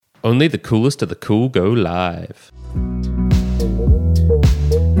Only the coolest of the cool go live.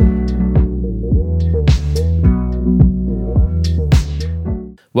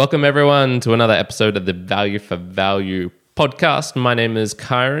 Welcome everyone to another episode of the Value for Value podcast. My name is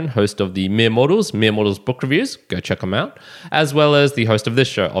Kyron, host of the Mere Mortals book reviews. Go check them out. As well as the host of this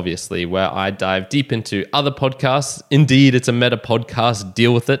show, obviously, where I dive deep into other podcasts. Indeed, it's a meta podcast,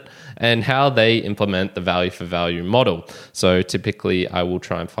 deal with it, and how they implement the value for value model. So typically, I will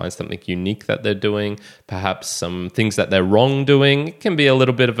try and find something unique that they're doing, perhaps some things that they're wrong doing. It can be a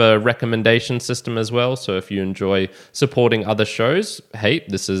little bit of a recommendation system as well. So if you enjoy supporting other shows, hey,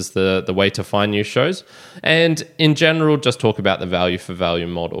 this is the way to find new shows. And in general, just talk about the value for value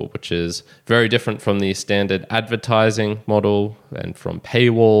model, which is very different from the standard advertising model and from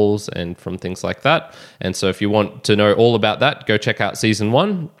paywalls and from things like that. And so if you want to know all about that, go check out season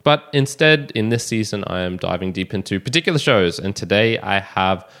 1. But instead, in this season, I am diving deep into particular shows. And today I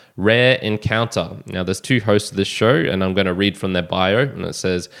have Rare Encounter. Now, there's 2 hosts of this show, and I'm going to read from their bio. And it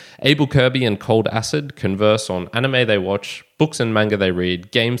says, Abel Kirby and Cold Acid converse on anime they watch, books and manga they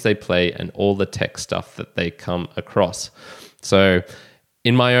read, games they play, and all the tech stuff that they come across. So,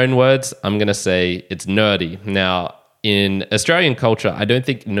 in my own words, I'm going to say it's nerdy. Now, in Australian culture, I don't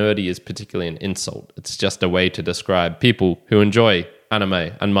think nerdy is particularly an insult. It's just a way to describe people who enjoy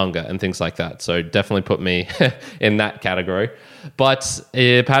anime and manga and things like that. So definitely put me in that category. But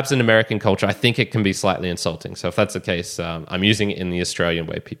perhaps in American culture, I think it can be slightly insulting. So if that's the case, I'm using it in the Australian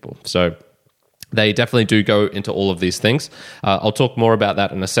way, people. So they definitely do go into all of these things. I'll talk more about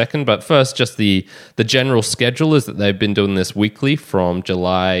that in a second. But first, just the general schedule is that they've been doing this weekly from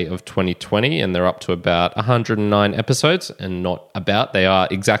July of 2020, and they're up to about 109 episodes, and not about. They are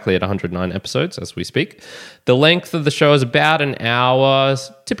exactly at 109 episodes as we speak. The length of the show is about an hour,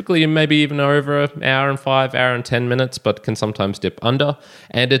 typically maybe even over an hour and 5, hour and 10 minutes, but can sometimes dip under.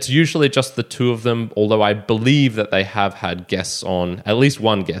 And it's usually just the 2 of them, although I believe that they have had guests on, at least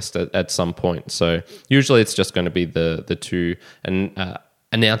one guest at some point. So usually it's just going to be the 2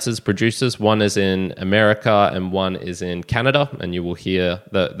 announcers, producers. One is in America and one is in Canada, and you will hear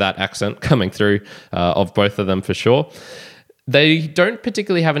that accent coming through of both of them for sure. They don't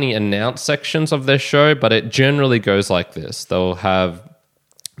particularly have any announced sections of their show, but it generally goes like this. They'll have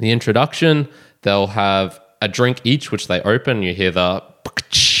the introduction, they'll have a drink each, which they open. You hear the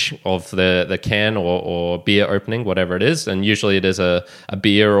of the can or beer opening, whatever it is, and usually it is a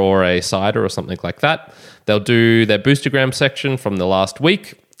beer or a cider or something like that. They'll do their Boostergram section from the last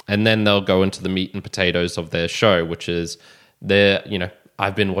week, and then they'll go into the meat and potatoes of their show, which is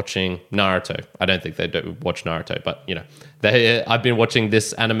I've been watching Naruto. I don't think they do watch Naruto, but I've been watching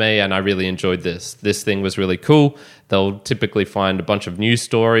this anime and I really enjoyed this. This thing was really cool. They'll typically find a bunch of news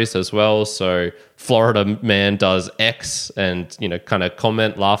stories as well. So Florida man does X and kind of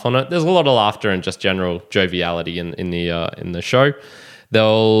comment, laugh on it. There's a lot of laughter and just general joviality in the show.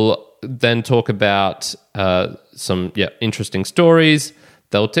 They'll then talk about some interesting stories.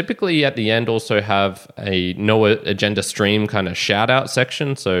 They'll typically at the end also have a No Agenda Stream kind of shout out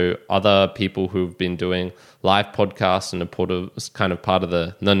section. So other people who've been doing live podcasts and are kind of part of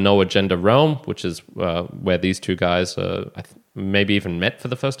the No Agenda realm, which is where these 2 guys maybe even met for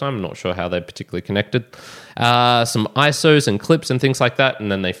the first time. I'm not sure how they particularly connected. Some ISOs and clips and things like that.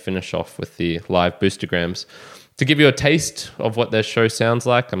 And then they finish off with the live Boostergrams. To give you a taste of what their show sounds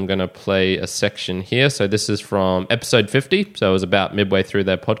like, I'm going to play a section here. So this is from episode 50. So it was about midway through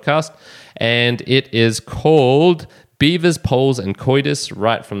their podcast. And it is called Beavers, Poles, and Coitus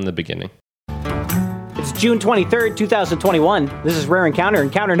right from the beginning. It's June 23rd, 2021. This is Rare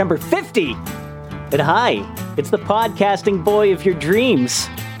Encounter number 50. And hi, it's the podcasting boy of your dreams.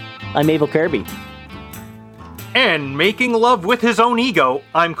 I'm Abel Kirby. And making love with his own ego,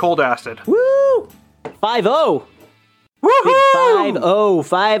 I'm Cold Acid. Woo! 5-0. Woohoo! 5-0,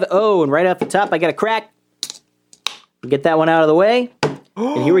 5-0. And right off the top, I got a crack. Get that one out of the way.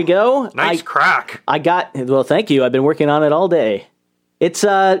 And here we go. Nice crack. Well, thank you. I've been working on it all day. It's,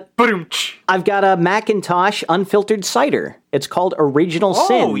 I've got a Macintosh unfiltered cider. It's called Original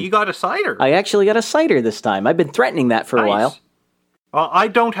Sin. Oh, you got a cider. I actually got a cider this time. I've been threatening that for a while. I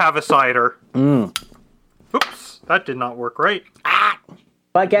don't have a cider. Oops, that did not work right.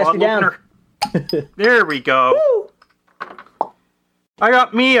 Podcast down. There we go. Woo. I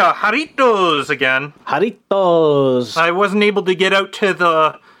got me Jarritos again. Jarritos. I wasn't able to get out to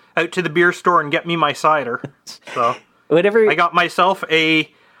the beer store and get me my cider, so I got myself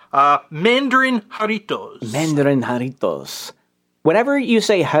a Mandarin Jarritos. Mandarin Jarritos. Whenever you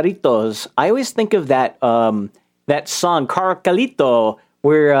say Jarritos, I always think of that song Carcalito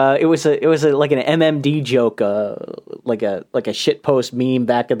where it was like an MMD joke, like a shit post meme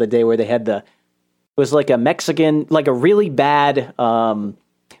back in the day where they had it was like a Mexican, like a really bad,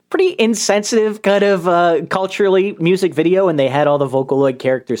 pretty insensitive kind of culturally music video, and they had all the Vocaloid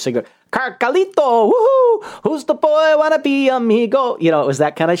characters singing "Carcalito, woohoo! Who's the boy? Wanna be amigo?" You know, it was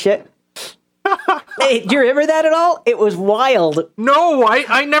that kind of shit. Hey, do you remember that at all? It was wild. No,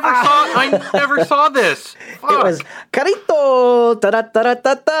 I never saw this. Fuck. It was Carito, da da da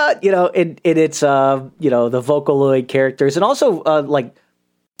da da. You know, it's the Vocaloid characters, and also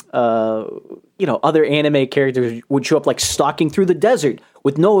other anime characters would show up like stalking through the desert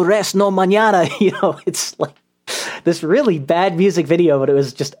with no rest, no mañana. You know, it's like this really bad music video, but it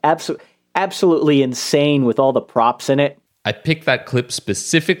was just absolutely insane with all the props in it. I picked that clip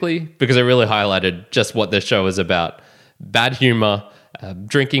specifically because it really highlighted just what the show is about. Bad humor,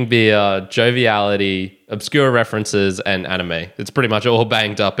 drinking beer, joviality, obscure references, and anime. It's pretty much all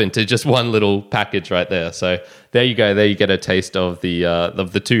banged up into just one little package right there. So there you go. There you get a taste of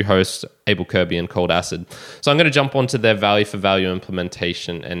the two hosts, Abel Kirby and Cold Acid. So I'm going to jump onto their value for value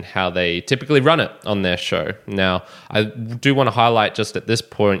implementation and how they typically run it on their show. Now, I do want to highlight just at this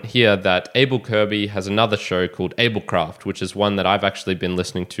point here that Abel Kirby has another show called Abelcraft, which is one that I've actually been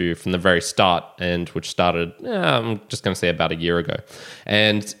listening to from the very start, and which started, I'm just going to say about a year ago.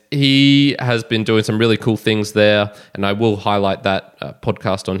 And he has been doing some really cool things there, and I will highlight that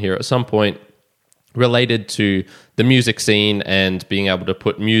podcast on here at some point, related to the music scene and being able to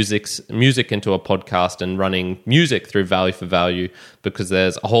put music into a podcast and running music through value for value, because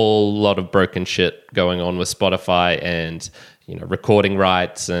there's a whole lot of broken shit going on with Spotify and recording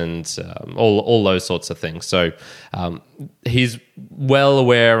rights and all those sorts of things. So he's well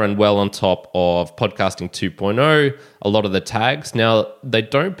aware and well on top of Podcasting 2.0, a lot of the tags. Now, they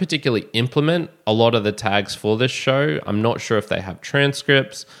don't particularly implement a lot of the tags for this show. I'm not sure if they have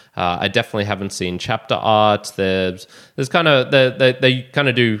transcripts. I definitely haven't seen chapter art. There's kind of they kind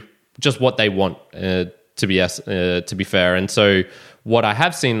of do just what they want to be fair. And so what I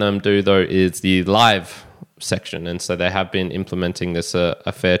have seen them do though is the live section, and so they have been implementing this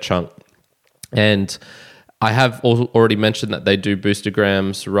a fair chunk. And I have already mentioned that they do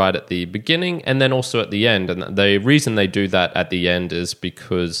boostergrams right at the beginning and then also at the end. And the reason they do that at the end is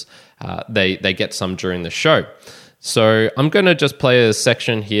because they get some during the show. So I'm going to just play a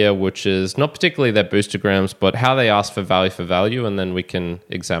section here, which is not particularly their boostergrams, but how they ask for value, and then we can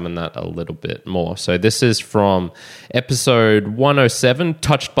examine that a little bit more. So this is from episode 107,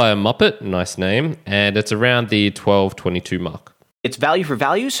 Touched by a Muppet, nice name, and it's around the 12:22 mark. It's value for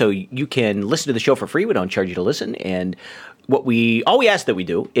value, so you can listen to the show for free. We don't charge you to listen, and all we ask that we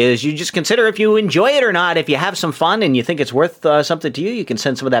do is you just consider if you enjoy it or not. If you have some fun and you think it's worth something to you, you can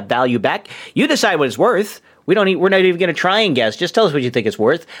send some of that value back. You decide what it's worth. We're not even going to try and guess. Just tell us what you think it's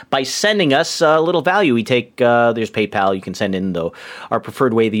worth by sending us a little value. We take, there's PayPal you can send in, though. Our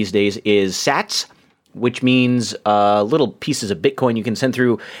preferred way these days is Sats, which means little pieces of Bitcoin you can send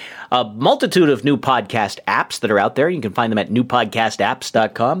through a multitude of new podcast apps that are out there. You can find them at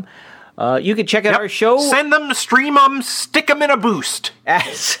newpodcastapps.com. You can check out our show. Send them, stream them, stick them in a boost.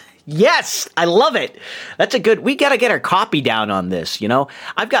 Yes, I love it. We got to get our copy down on this,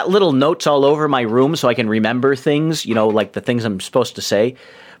 I've got little notes all over my room so I can remember things, like the things I'm supposed to say.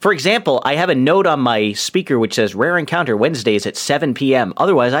 For example, I have a note on my speaker which says Rare Encounter Wednesdays at 7 p.m.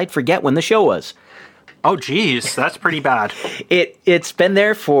 Otherwise, I'd forget when the show was. Oh, geez, that's pretty bad. It's been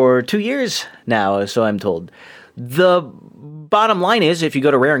there for 2 years now, so I'm told. The bottom line is, if you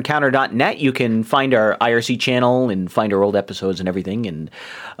go to rareencounter.net, you can find our IRC channel and find our old episodes and everything. And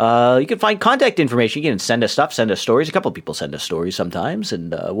you can find contact information. You can send us stuff, send us stories. A couple of people send us stories sometimes,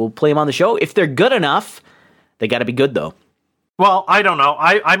 and we'll play them on the show. If they're good enough, they got to be good, though. Well, I don't know.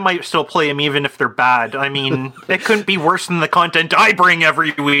 I might still play them even if they're bad. I mean, it couldn't be worse than the content I bring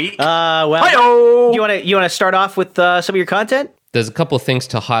every week. Well, you want to start off with some of your content? There's a couple of things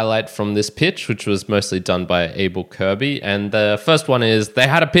to highlight from this pitch, which was mostly done by Abel Kirby. And the first one is they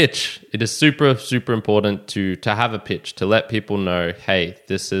had a pitch. It is super, super important to have a pitch, to let people know, hey,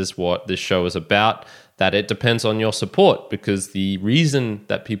 this is what this show is about, that it depends on your support, because the reason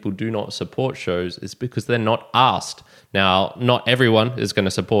that people do not support shows is because they're not asked. Now, not everyone is going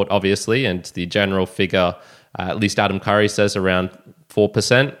to support, obviously, and the general figure, at least Adam Curry says around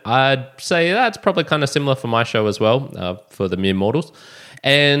 4%. I'd say that's probably kind of similar for my show as well, for the Mere Mortals.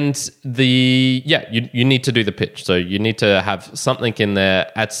 And you need to do the pitch. So you need to have something in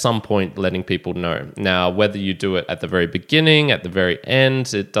there at some point letting people know. Now, whether you do it at the very beginning, at the very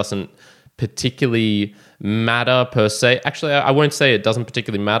end, it doesn't particularly matter per se. Actually, I won't say it doesn't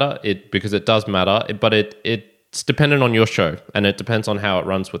particularly matter, because it does matter, but it it's dependent on your show, and it depends on how it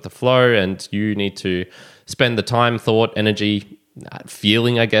runs with the flow, and you need to spend the time, thought, energy,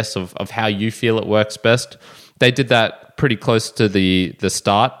 feeling, I guess, of how you feel it works best. They did that pretty close to the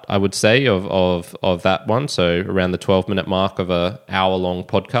start, I would say, of that one, so around the 12-minute mark of a hour-long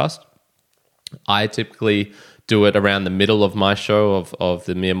podcast. I typically do it around the middle of my show of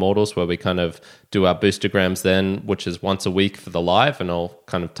the Mere Mortals, where we kind of do our boostergrams then, which is once a week for the live, and I'll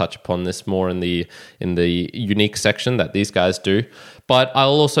kind of touch upon this more in the unique section that these guys do. But I'll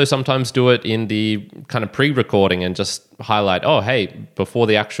also sometimes do it in the kind of pre-recording and just highlight, oh, hey, before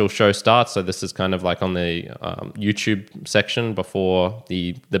the actual show starts, so this is kind of like on the YouTube section before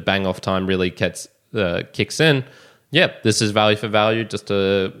the bang-off time really kicks in. Yeah, this is value for value, just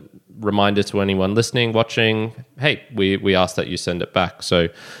a reminder to anyone listening, watching, hey, we ask that you send it back. So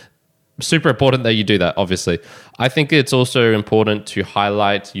super important that you do that, obviously. I think it's also important to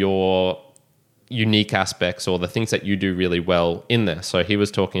highlight your unique aspects or the things that you do really well in there. So he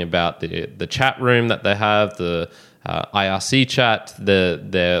was talking about the chat room that they have, the IRC chat,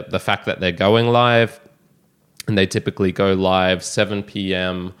 the fact that they're going live, and they typically go live 7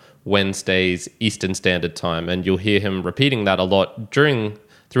 p.m. Wednesdays Eastern Standard Time, and you'll hear him repeating that a lot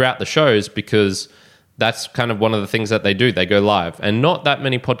throughout the shows, because that's kind of one of the things that they do. They go live, and not that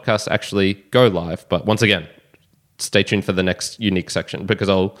many podcasts actually go live. But once again, stay tuned for the next unique section, because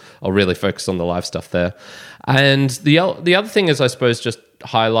I'll really focus on the live stuff there. And the other thing is, I suppose, just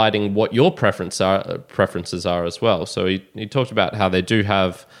highlighting what your preferences are as well. So he talked about how they do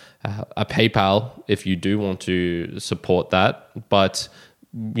have a PayPal if you do want to support that, but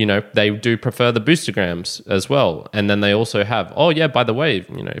they do prefer the boostergrams as well. And then they also have, oh yeah, by the way,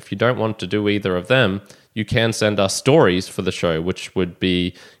 if you don't want to do either of them, you can send us stories for the show, which would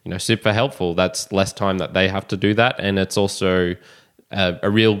be, super helpful. That's less time that they have to do that. And it's also a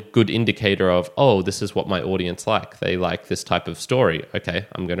real good indicator of, oh, this is what my audience like. They like this type of story. Okay,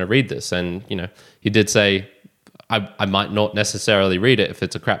 I'm going to read this. And, he did say, I might not necessarily read it if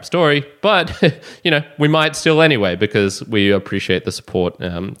it's a crap story, but, we might still anyway, because we appreciate the support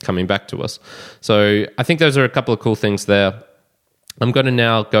coming back to us. So I think those are a couple of cool things there. I'm going to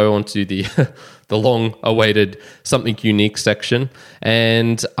now go on to the long-awaited Something Unique section,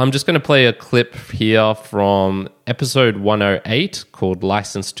 and I'm just going to play a clip here from episode 108 called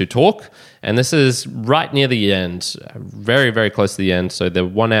License to Talk, and this is right near the end, very, very close to the end, so the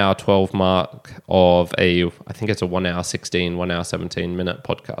 1 hour 12 mark of I think it's a 1 hour 16, 1 hour 17 minute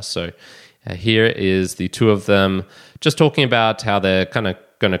podcast. So here is the two of them just talking about how they're kind of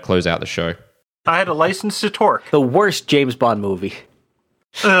going to close out the show. I had a license to torque. The worst James Bond movie.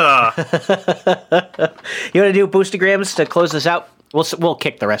 Ugh. You want to do boostergrams to close this out? We'll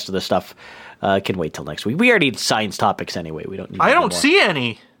kick the rest of the stuff. Can wait till next week. We already need science topics anyway. We don't need I don't see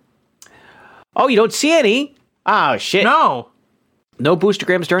any. Oh, you don't see any? Oh, shit. No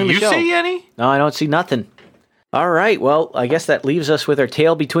boostergrams during the show. You see any? No, I don't see nothing. All right. Well, I guess that leaves us with our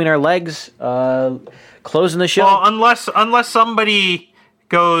tail between our legs, closing the show. Well, unless somebody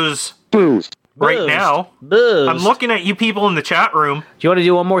goes Boost. right now. Boost. I'm looking at you people in the chat room. Do you want to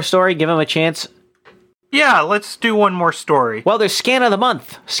do one more story? Give them a chance. Yeah, let's do one more story. Well, there's Scan of the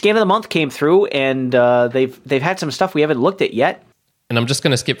Month. Scan of the Month came through, and they've had some stuff we haven't looked at yet. And I'm just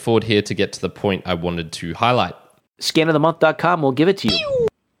going to skip forward here to get to the point I wanted to highlight. Scanofthemonth.com will give it to you.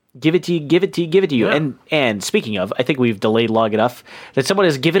 Give it to you. Yeah. And speaking of, I think we've delayed long enough that someone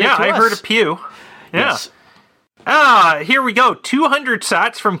has given it to us. Yeah, I heard a pew. Yeah. Yes. Here we go. 200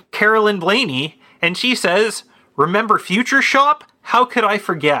 sats from Carolyn Blaney, and she says, "Remember Future Shop? How could I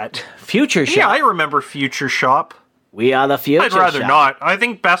forget?" Future Shop? Yeah, I remember Future Shop. We are the Future Shop. I'd rather not. I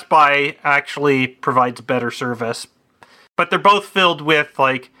think Best Buy actually provides better service. But they're both filled with,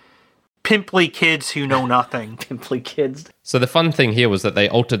 pimply kids who know nothing. Pimply kids. So the fun thing here was that they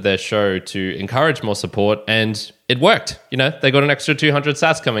altered their show to encourage more support, and it worked. They got an extra 200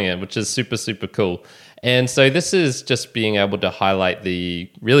 sats coming in, which is super, super cool. And so this is just being able to highlight the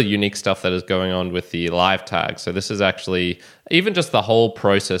really unique stuff that is going on with the live tag. So this is actually even just the whole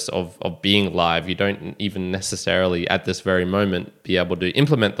process of being live. You don't even necessarily at this very moment be able to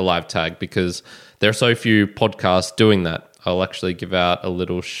implement the live tag, because there are so few podcasts doing that. I'll actually give out a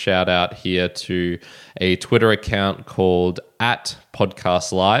little shout out here to a Twitter account called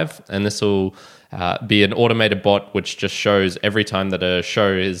 @PodcastLive, and this will be an automated bot which just shows every time that a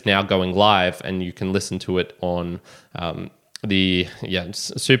show is now going live, and you can listen to it on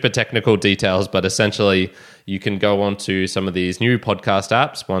super technical details, but essentially you can go on to some of these new podcast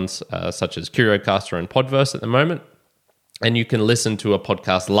apps, ones such as Curiocaster and Podverse at the moment, and you can listen to a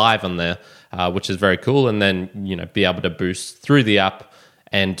podcast live on there, which is very cool, and then be able to boost through the app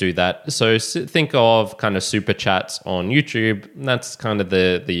and do that. So think of kind of super chats on YouTube. That's kind of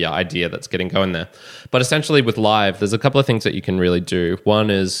the idea that's getting going there. But essentially with live, there's a couple of things that you can really do. One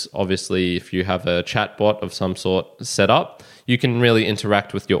is obviously if you have a chat bot of some sort set up, you can really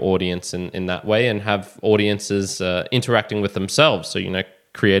interact with your audience in that way and have audiences interacting with themselves. So,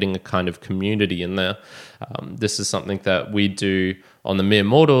 creating a kind of community in there. This is something that we do on the Mere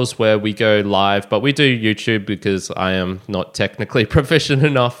Mortals, where we go live, but we do YouTube because I am not technically proficient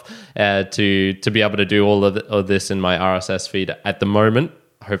enough to be able to do all of this in my RSS feed at the moment.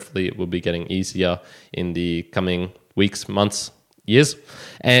 Hopefully it will be getting easier in the coming weeks, months, years.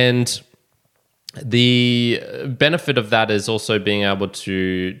 And the benefit of that is also being able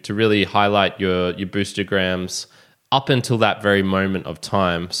to really highlight your Boostergrams up until that very moment of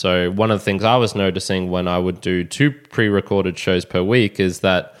time. So one of the things I was noticing when I would do 2 pre-recorded shows per week is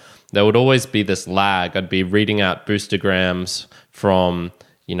that there would always be this lag. I'd be reading out Boostergrams from,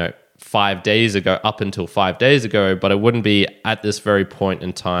 5 days ago up until 5 days ago, but it wouldn't be at this very point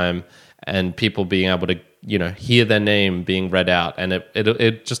in time and people being able to, hear their name being read out, and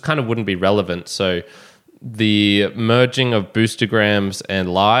it just kind of wouldn't be relevant. So the merging of Boostergrams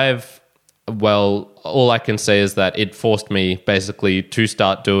and live, well, all I can say is that it forced me basically to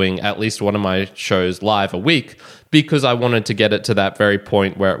start doing at least one of my shows live a week, because I wanted to get it to that very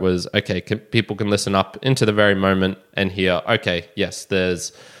point where it was, okay, people can listen up into the very moment and hear, okay, yes,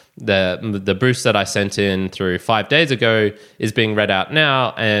 there's the boost that I sent in through 5 days ago is being read out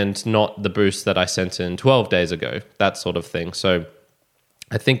now, and not the boost that I sent in 12 days ago, that sort of thing. So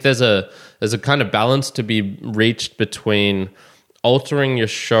I think there's a kind of balance to be reached between altering your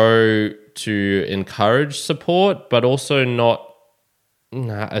show to encourage support, but also not,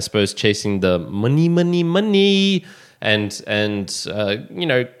 I suppose, chasing the money, and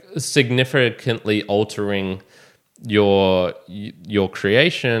significantly altering your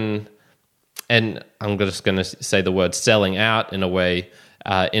creation. And I'm just going to say the word selling out in a way,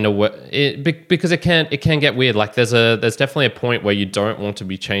 because it can get weird. Like there's definitely a point where you don't want to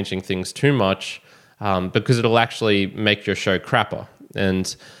be changing things too much, because it'll actually make your show crapper.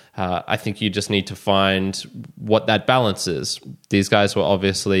 And I think you just need to find what that balance is. These guys were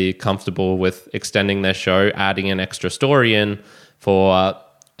obviously comfortable with extending their show, adding an extra story in for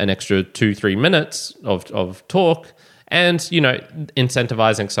an extra 2-3 minutes of talk, and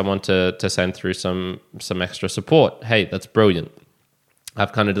incentivizing someone to send through some extra support. Hey, that's brilliant.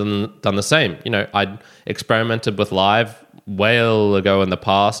 I've kind of done the same. I'd experimented with live well ago in the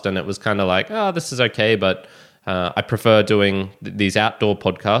past, and it was kind of like, this is okay, but I prefer doing these outdoor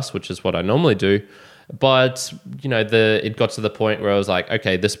podcasts, which is what I normally do. But it got to the point where I was like,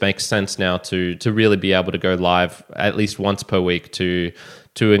 okay, this makes sense now to really be able to go live at least once per week to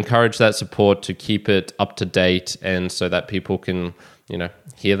encourage that support, to keep it up to date, and so that people can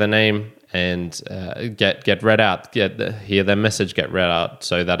hear the name and get read out, hear their message get read out,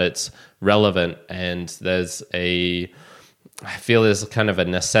 so that it's relevant. And I feel there's kind of a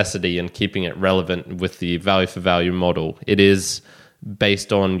necessity in keeping it relevant with the value for value model. It is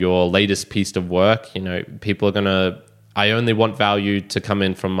based on your latest piece of work. People are I only want value to come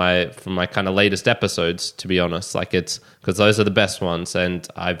in from my kind of latest episodes, to be honest. Like it's because those are the best ones, and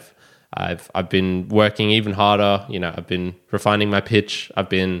I've been working even harder. I've been refining my pitch. I've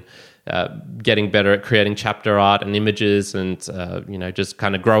been getting better at creating chapter art and images, and just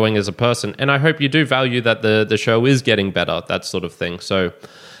kind of growing as a person. And I hope you do value that the show is getting better, that sort of thing. So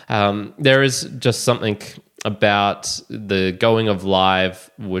there is just something about the going of live,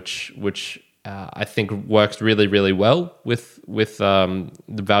 which I think works really, really well with the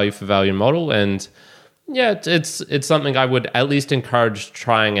value for value model. And yeah, it's something I would at least encourage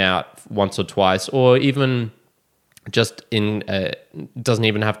trying out once or twice, or even just doesn't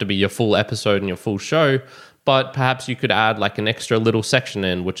even have to be your full episode and your full show, but perhaps you could add like an extra little section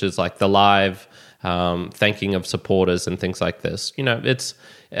in, which is like the live thanking of supporters and things like this.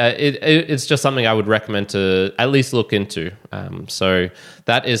 It's just something I would recommend to at least look into. So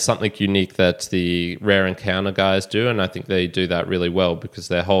that is something unique that the Rare Encounter guys do, and I think they do that really well, because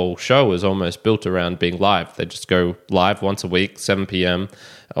their whole show is almost built around being live. They just go live once a week, 7 p.m.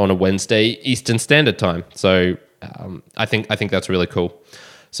 on a Wednesday Eastern Standard Time. So I think that's really cool.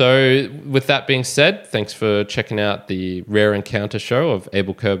 So with that being said, thanks for checking out the Rare Encounter show of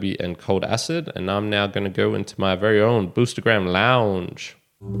Abel Kirby and Cold Acid, and I'm now going to go into my very own Boostergram Lounge.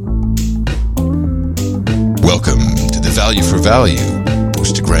 Welcome to the Value for Value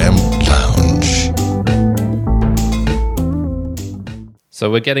Boostergram Lounge. So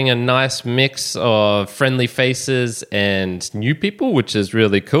we're getting a nice mix of friendly faces and new people, which is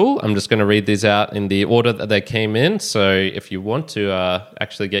really cool. I'm just going to read these out in the order that they came in. So if you want to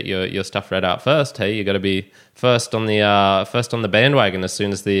actually get your stuff read out first, hey, you got to be first on the bandwagon as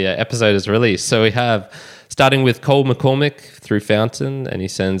soon as the episode is released. So we have, starting with Cole McCormick through Fountain, and he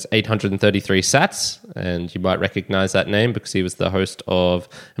sends 833 sats, and you might recognize that name because he was the host of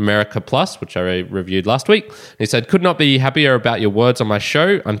America Plus, which I reviewed last week. And he said, could not be happier about your words on my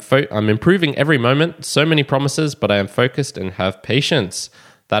show. I'm improving every moment. So many promises, but I am focused and have patience.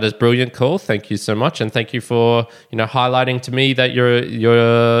 That is brilliant, Cole. Thank you so much, and thank you for highlighting to me that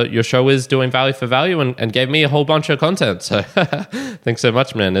your show is doing value for value, and gave me a whole bunch of content. So thanks so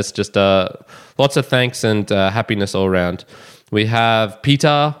much, man. It's just lots of thanks and happiness all around. We have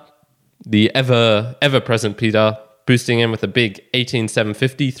Peter, the ever present Peter, boosting in with a big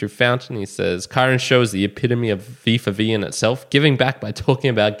 18750 through Fountain. He says, Kyron's show is the epitome of V for V in itself, giving back by talking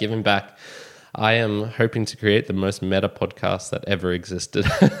about giving back. I am hoping to create the most meta podcast that ever existed.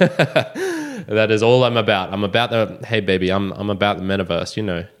 That is all I'm about. I'm about hey baby, I'm about the metaverse. You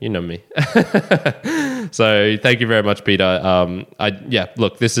know me. So thank you very much, Peter.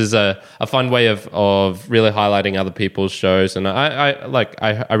 Look, this is a fun way of really highlighting other people's shows, and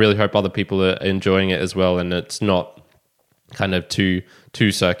I really hope other people are enjoying it as well, and it's not kind of too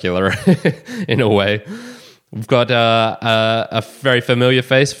circular in a way. We've got a very familiar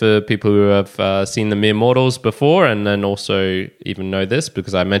face for people who have seen the Mere Mortals before, and then also even know this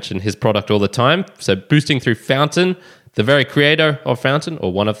because I mention his product all the time. So boosting through Fountain, the very creator of Fountain,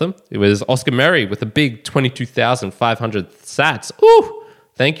 or one of them, it was Oscar Merry with a big 22,500 sats. Ooh!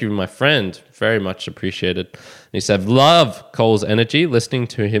 Thank you, my friend. Very much appreciated. And he said, love Cole's energy. Listening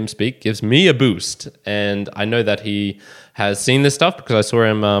to him speak gives me a boost. And I know that he has seen this stuff because I saw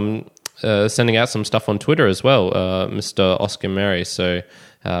him sending out some stuff on Twitter as well, Mr. Oscar Merry. So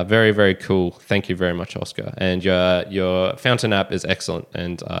very, very cool. Thank you very much, Oscar. And your Fountain app is excellent,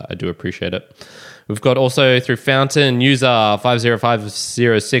 and I do appreciate it. We've got also through Fountain, user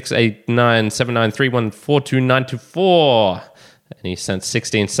 505068979314294. And he sent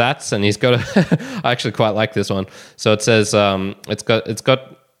 16 sats, and he's got I actually quite like this one. So it says it's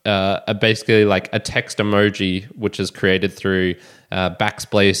got basically like a text emoji, which is created through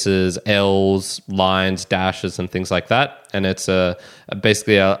backspaces, L's, lines, dashes, and things like that. And it's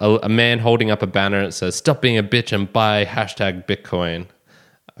basically a man holding up a banner, and it says, stop being a bitch and buy #Bitcoin.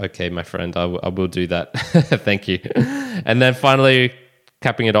 Okay, my friend, I will do that. Thank you. And then finally,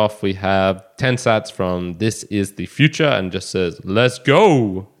 capping it off, we have 10 sats from This Is the Future, and just says, let's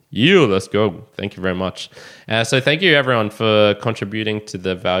go. Let's go. Thank you very much. So thank you, everyone, for contributing to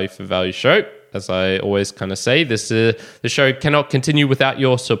the Value for Value show. As I always kind of say, the show cannot continue without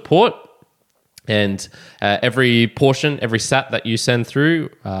your support. And every portion, every sat that you send through,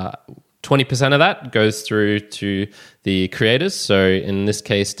 20% of that goes through to the creators. So in this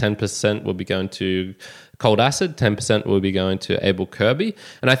case, 10% will be going to Cold Acid, 10% will be going to Abel Kirby.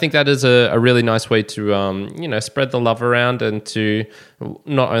 And I think that is a really nice way to, spread the love around and to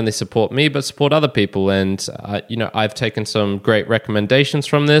not only support me, but support other people. And, I've taken some great recommendations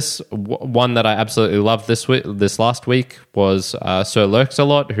from this. One that I absolutely loved this last week was Sir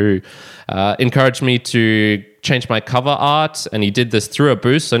Lurks-a-Lot, who encouraged me to change my cover art, and he did this through a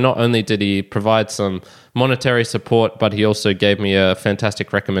boost. So not only did he provide some monetary support, but he also gave me a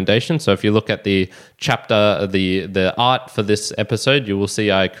fantastic recommendation. So if you look at the chapter, the art for this episode, you will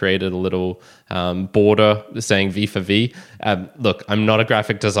see I created a little border saying V for V. Look, I'm not a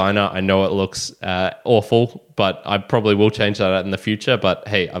graphic designer. I know it looks awful, but I probably will change that in the future. But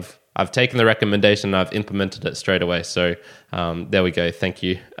hey, I've taken the recommendation and I've implemented it straight away. So there we go. Thank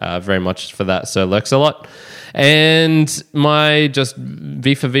you very much for that, Sir Lurks-a-Lot. And my just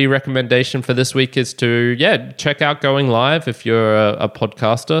V for V recommendation for this week is to, check out Going Live if you're a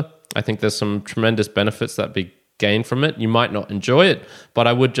podcaster. I think there's some tremendous benefits that be gained from it. You might not enjoy it, but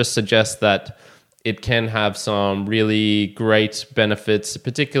I would just suggest that it can have some really great benefits,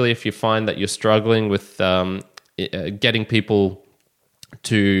 particularly if you find that you're struggling with getting people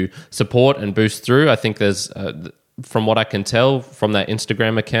to support and boost through. I think there's, from what I can tell from that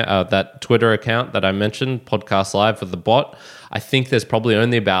Instagram account, that Twitter account that I mentioned, Podcast Live with the bot, I think there's probably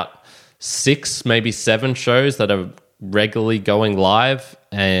only about 6, maybe 7 shows that are regularly going live.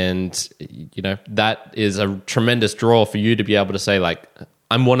 And, that is a tremendous draw for you to be able to say, like,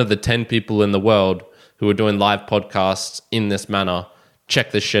 I'm one of the 10 people in the world who are doing live podcasts in this manner.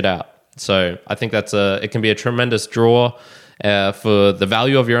 Check this shit out. So I think it can be a tremendous draw. for the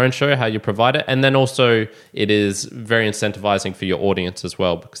value of your own show, how you provide it. And then also it is very incentivizing for your audience as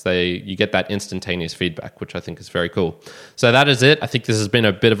well, because you get that instantaneous feedback, which I think is very cool. So that is it. I think this has been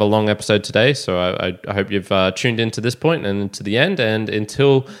a bit of a long episode today, so I hope you've tuned in to this point and to the end. And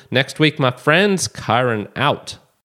until next week, my friends, Kyron out.